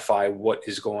identify what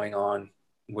is going on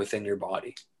within your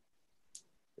body.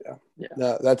 Yeah.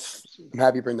 No, I'm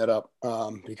happy you bring that up,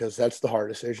 because that's the hard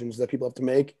decisions that people have to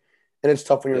make. And it's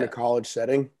tough when you're in a college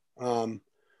setting, you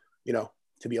know,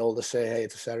 to be able to say, hey,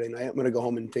 it's a Saturday night, I'm going to go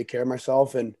home and take care of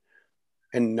myself and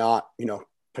not, you know,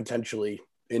 potentially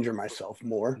injure myself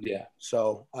more. Yeah.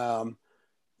 So,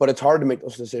 but it's hard to make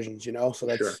those decisions, you know, so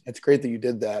that's great that you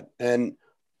did that. And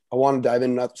I want to dive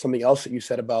into something else that you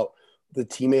said about the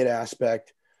teammate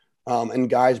aspect, and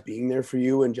guys being there for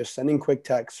you and just sending quick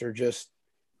texts, or just,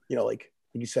 you know, like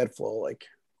you said, Flo, like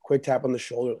quick tap on the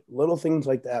shoulder, little things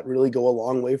like that really go a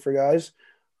long way for guys.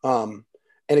 And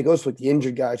it goes with the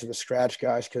injured guys or the scratch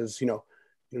guys, because, you know,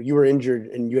 you were injured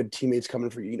and you had teammates coming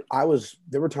for you. You know,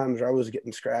 there were times where I was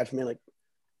getting scratched, man, like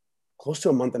close to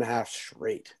a month and a half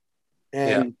straight.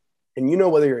 And you know,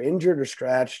 whether you're injured or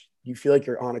scratched, you feel like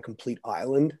you're on a complete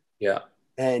island. Yeah.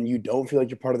 And you don't feel like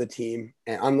you're part of the team.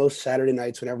 And on those Saturday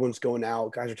nights when everyone's going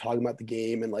out, guys are talking about the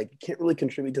game and like you can't really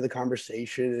contribute to the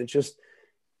conversation. And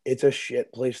it's a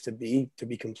shit place to be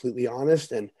completely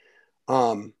honest. And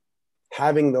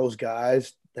having those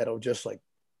guys that'll just like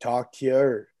talk to you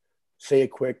or say a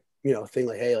quick, you know, thing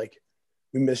like, hey, like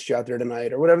we missed you out there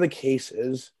tonight, or whatever the case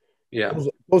is. Yeah.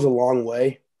 It goes a long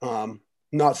way.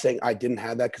 Not saying I didn't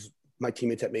have that, because my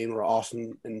teammates at Maine were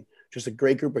awesome and just a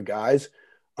great group of guys.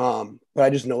 But I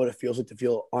just know what it feels like to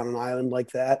feel on an island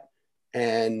like that.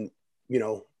 And, you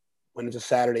know, when it's a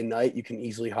Saturday night, you can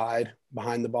easily hide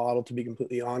behind the bottle, to be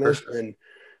completely honest. Sure.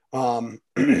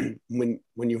 And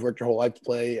when you've worked your whole life to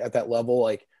play at that level,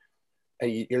 like,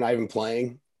 and you're not even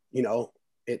playing, you know,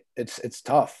 it's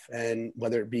tough. And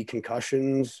whether it be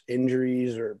concussions,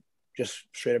 injuries, or just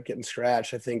straight up getting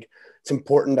scratched, I think it's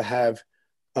important to have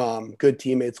good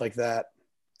teammates like that,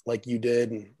 like you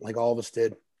did and like all of us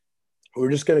did.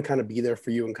 We're just going to kind of be there for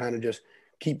you and kind of just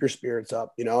keep your spirits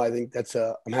up. You know, I think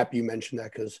I'm happy you mentioned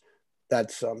that, because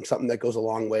that's something that goes a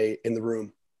long way in the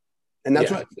room. And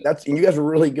and you guys were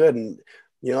really good. And,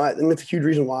 you know, I think that's a huge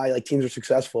reason why like teams are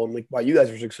successful and like why you guys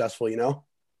are successful, you know?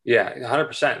 Yeah,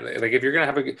 100%. Like if you're going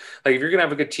to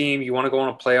have a good team, you want to go on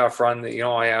a playoff run, you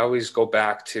know, I always go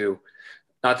back to,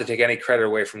 not to take any credit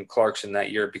away from Clarkson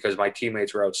that year, because my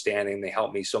teammates were outstanding. They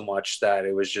helped me so much that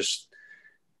it was just,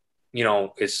 you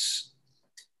know, it's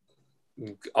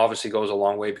obviously goes a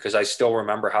long way, because I still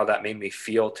remember how that made me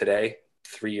feel today,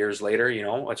 3 years later. You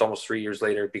know, it's almost 3 years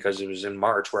later, because it was in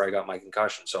March where I got my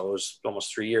concussion. So it was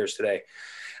almost 3 years today.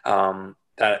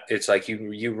 That it's like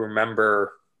you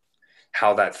remember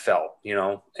how that felt, you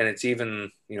know, and it's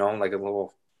even, you know, like a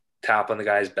little tap on the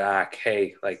guy's back.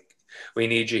 Hey, like, we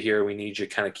need you here. We need you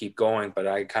to kind of keep going. But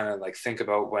I kind of like think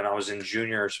about when I was in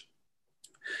juniors,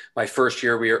 my first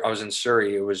year I was in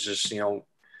Surrey. It was just, you know,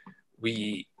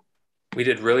 we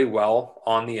did really well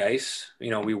on the ice.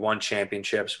 You know, we won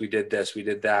championships. We did this, we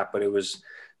did that. But it was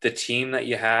the team that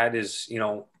you had is, you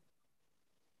know,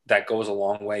 that goes a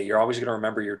long way. You're always going to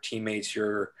remember your teammates,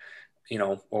 you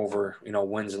know, over, you know,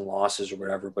 wins and losses or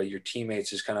whatever, but your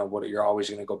teammates is kind of what you're always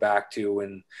going to go back to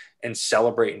and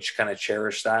celebrate and kind of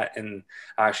cherish that. And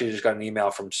I actually just got an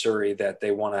email from Surrey that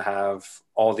they want to have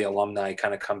all the alumni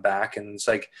kind of come back. And it's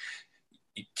like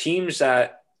teams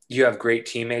that you have great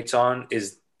teammates on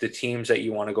is the teams that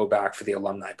you want to go back for the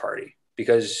alumni party,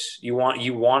 because you want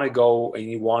to go and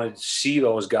you want to see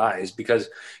those guys, because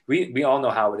we all know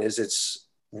how it is.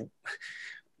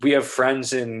 We have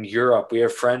friends in Europe. We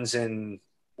have friends in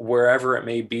wherever it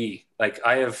may be. Like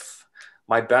I have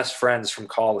my best friends from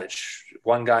college.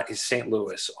 One guy is St.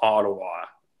 Louis, Ottawa,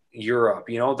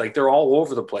 Europe, you know, like they're all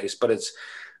over the place, but it's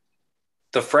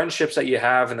the friendships that you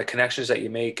have and the connections that you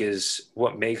make is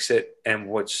what makes it, and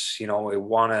what's, you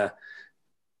know,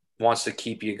 wants to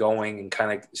keep you going and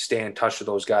kind of stay in touch with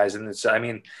those guys. And it's, I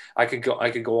mean, I could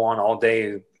go on all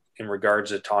day in regards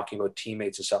to talking about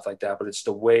teammates and stuff like that, but it's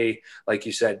the way, like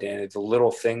you said, Dan, it's the little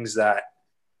things that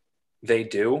they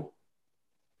do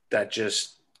that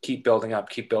just keep building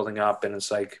up. And it's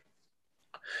like,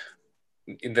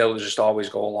 they'll just always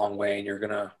go a long way, and you're going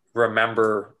to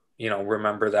remember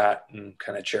that and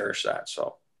kind of cherish that.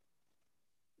 So.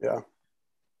 Yeah.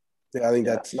 I think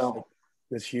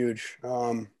that's huge.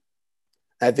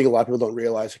 I think a lot of people don't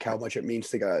realize like how much it means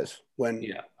to guys when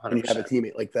you have a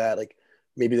teammate like that. Like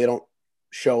maybe they don't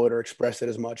show it or express it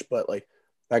as much, but like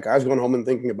that guy's going home and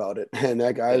thinking about it. And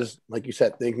that guy's, like you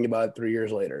said, thinking about it 3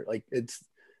 years later. Like it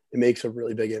makes a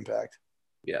really big impact.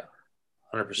 Yeah.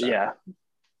 100%. Yeah.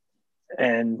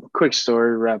 And quick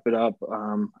story, wrap it up.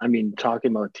 I mean,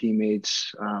 talking about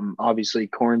teammates, obviously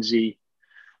Cornsey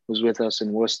was with us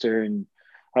in Worcester, and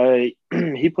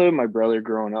he played with my brother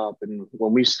growing up. And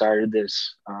when we started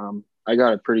this, I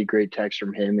got a pretty great text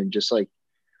from him, and just like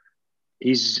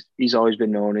he's always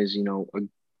been known as, you know, an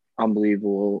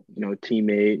unbelievable, you know,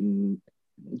 teammate and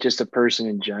just a person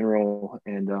in general.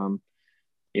 And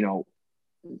you know,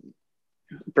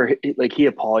 for like he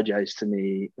apologized to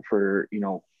me for, you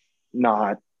know,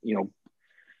 not, you know,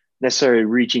 necessarily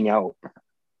reaching out.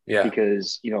 Yeah.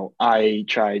 Because, you know, I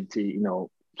tried to, you know,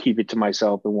 keep it to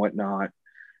myself and whatnot.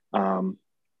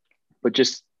 But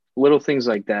just little things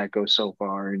like that go so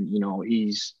far. And, you know,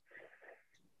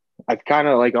 I've kind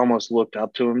of like almost looked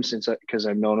up to him because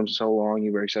I've known him so long.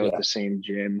 He works out at the same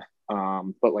gym.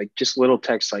 But like just little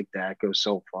texts like that go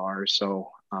so far. So,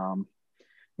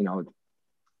 you know,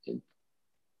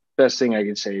 best thing I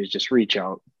can say is just reach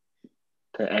out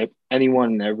to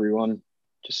anyone and everyone.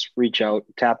 Just reach out,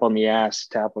 tap on the ass,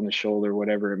 tap on the shoulder,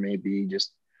 whatever it may be.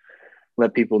 Just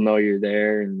let people know you're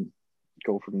there and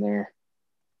go from there.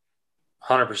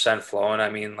 100% Flo. And I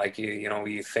mean, like you know,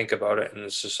 you think about it and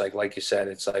it's just like you said,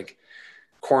 it's like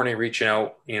Corny reaching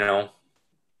out, you know,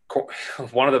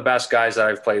 one of the best guys that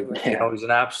I've played with. You know, he's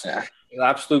an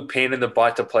absolute pain in the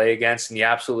butt to play against, and you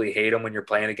absolutely hate him when you're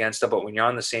playing against him. But when you're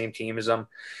on the same team as him,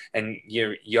 and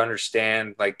you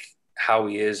understand like how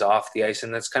he is off the ice,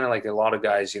 and that's kind of like a lot of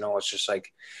guys. You know, it's just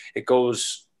like it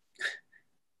goes.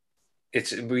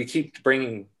 We keep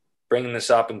bringing this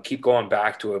up and keep going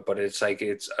back to it, but it's like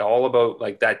it's all about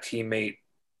like that teammate.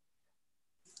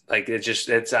 Like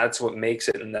that's what makes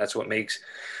it, and that's what makes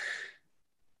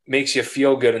you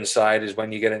feel good inside is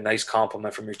when you get a nice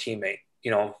compliment from your teammate.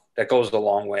 You know, that goes a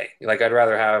long way. Like I'd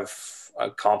rather have a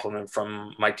compliment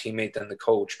from my teammate than the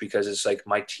coach, because it's like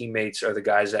my teammates are the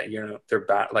guys that, you know, they're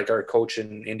like our coach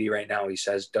in Indy right now. He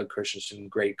says, Doug Christensen,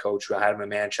 great coach. I had him in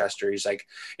Manchester. He's like,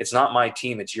 it's not my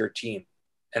team, it's your team.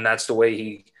 And that's the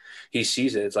way he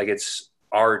sees it. It's like, it's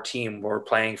our team. We're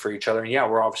playing for each other. And yeah,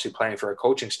 we're obviously playing for a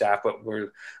coaching staff, but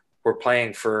we're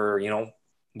playing for, you know,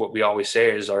 what we always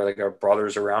say is our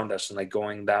brothers around us, and like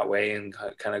going that way and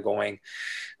kind of going,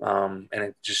 and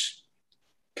it just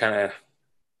kind of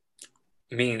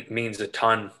means a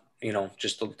ton, you know,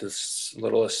 just this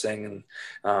littlest thing.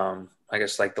 And I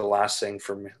guess like the last thing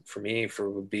for me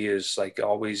would be is like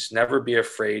always never be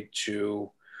afraid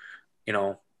to, you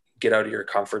know, get out of your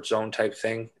comfort zone type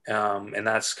thing. And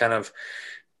that's kind of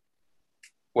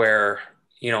where,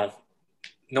 you know,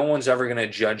 no one's ever going to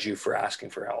judge you for asking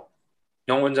for help.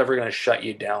 No one's ever going to shut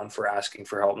you down for asking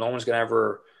for help. No one's going to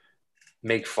ever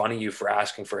make fun of you for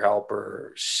asking for help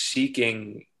or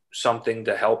seeking something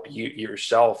to help you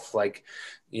yourself. Like,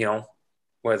 you know,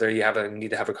 whether you need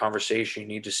to have a conversation, you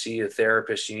need to see a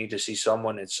therapist, you need to see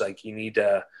someone. It's like, you need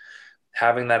to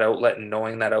having that outlet and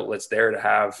knowing that outlet's there to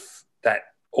have that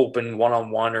open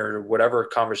one-on-one or whatever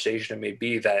conversation it may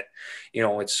be that, you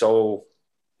know, it's so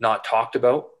not talked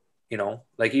about, you know,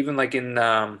 like even like in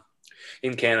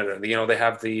Canada, you know, they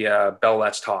have the Bell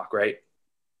Let's Talk, right?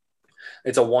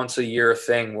 It's a once a year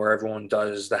thing where everyone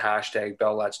does the hashtag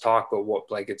Bell Let's Talk, but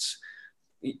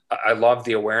I love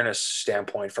the awareness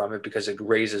standpoint from it because it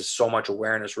raises so much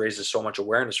awareness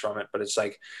from it. But it's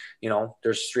like, you know,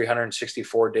 there's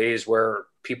 364 days where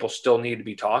people still need to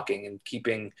be talking and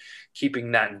keeping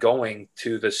that going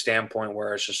to the standpoint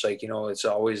where it's just like, you know, it's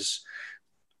always,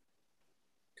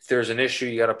 if there's an issue,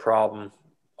 you got a problem,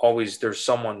 always there's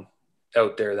someone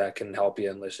out there that can help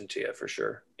you and listen to you for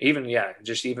sure. Even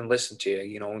listen to you,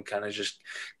 you know, and kind of just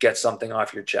get something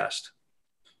off your chest.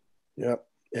 Yeah.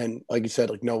 And like you said,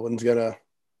 like no one's going to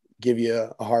give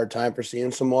you a hard time for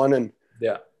seeing someone and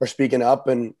or speaking up.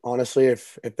 And honestly,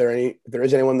 if there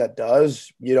is anyone that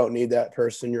does, you don't need that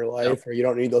person in your life or you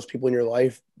don't need those people in your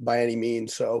life by any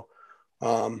means. So,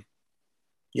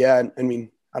 yeah. I mean,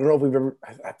 I don't know if we've ever,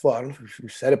 I don't know if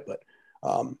we've said it, but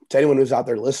to anyone who's out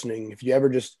there listening, if you ever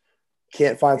just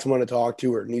can't find someone to talk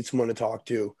to or need someone to talk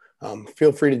to,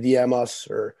 feel free to DM us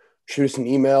or shoot us an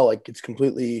email. Like it's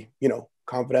completely, you know,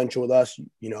 confidential with us,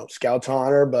 you know, Scouts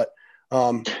honor, but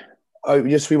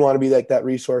we want to be like that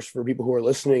resource for people who are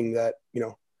listening that, you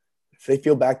know, if they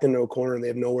feel backed into a corner and they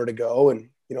have nowhere to go and,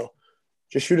 you know,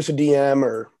 just shoot us a DM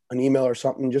or an email or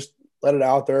something, just let it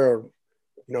out there. Or,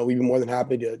 you know, we'd be more than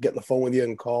happy to get on the phone with you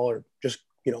and call or just,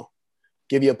 you know,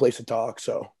 give you a place to talk.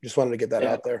 So just wanted to get that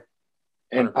out there.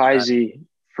 And Pisey,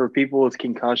 for people with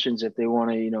concussions, if they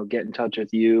want to, you know, get in touch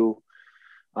with you,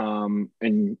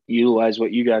 and utilize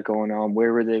what you got going on,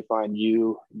 where would they find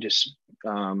you? Just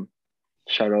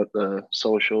shout out the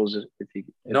socials if you.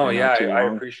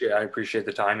 I appreciate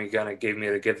the time you kind of gave me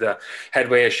to give the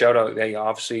Headway a shout out.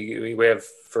 Obviously, we have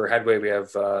for Headway, we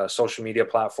have social media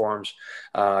platforms,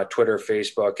 Twitter,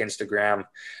 Facebook, Instagram.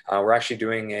 We're actually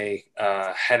doing a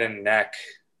head and neck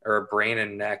or a brain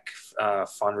and neck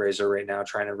fundraiser right now,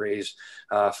 trying to raise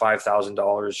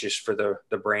 $5,000 just for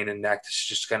the brain and neck, to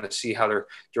just kind of see how they're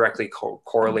directly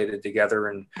correlated together.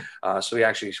 And so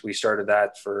we started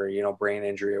that for, Brain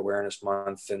Injury Awareness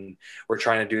Month, and we're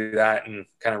trying to do that and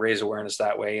kind of raise awareness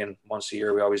that way. And once a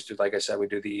year, we always do, like I said, we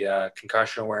do the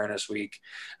Concussion Awareness Week.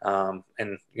 And,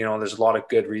 there's a lot of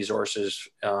good resources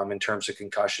in terms of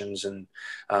concussions and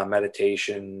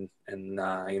meditation and,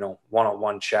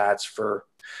 one-on-one chats for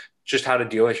just how to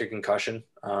deal with your concussion,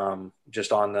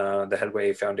 just on the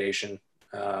Headway Foundation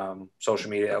social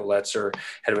media outlets or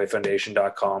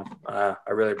headwayfoundation.com. I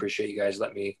really appreciate you guys.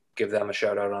 Let me give them a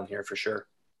shout out on here for sure.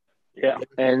 Yeah.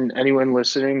 And anyone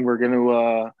listening, we're going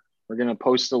to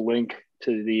post the link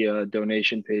to the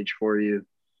donation page for you.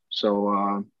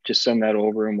 So just send that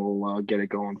over and we'll get it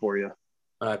going for you.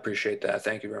 I appreciate that.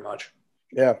 Thank you very much.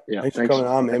 Yeah. Thanks for coming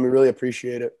on, man. We really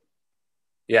appreciate it.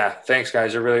 Yeah. Thanks,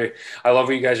 guys. I love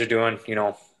what you guys are doing,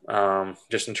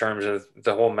 just in terms of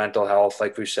the whole mental health,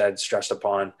 like we said, stressed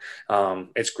upon.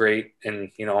 It's great.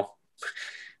 And,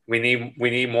 we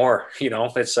need more,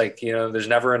 it's like, there's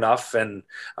never enough. And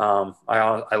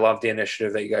I love the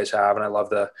initiative that you guys have. And I love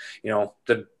the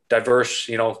diverse,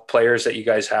 players that you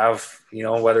guys have,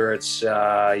 whether it's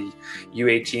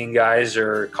U18 guys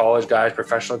or college guys,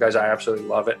 professional guys. I absolutely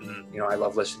love it. And, I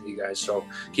love listening to you guys. So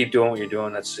keep doing what you're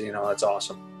doing. That's, that's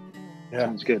awesome. Yeah.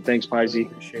 Sounds good. Thanks, Pisey.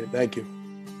 Appreciate it. Thank you.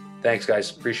 Thanks,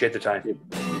 guys. Appreciate the time. Wake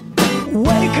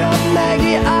up,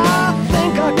 Maggie, I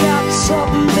think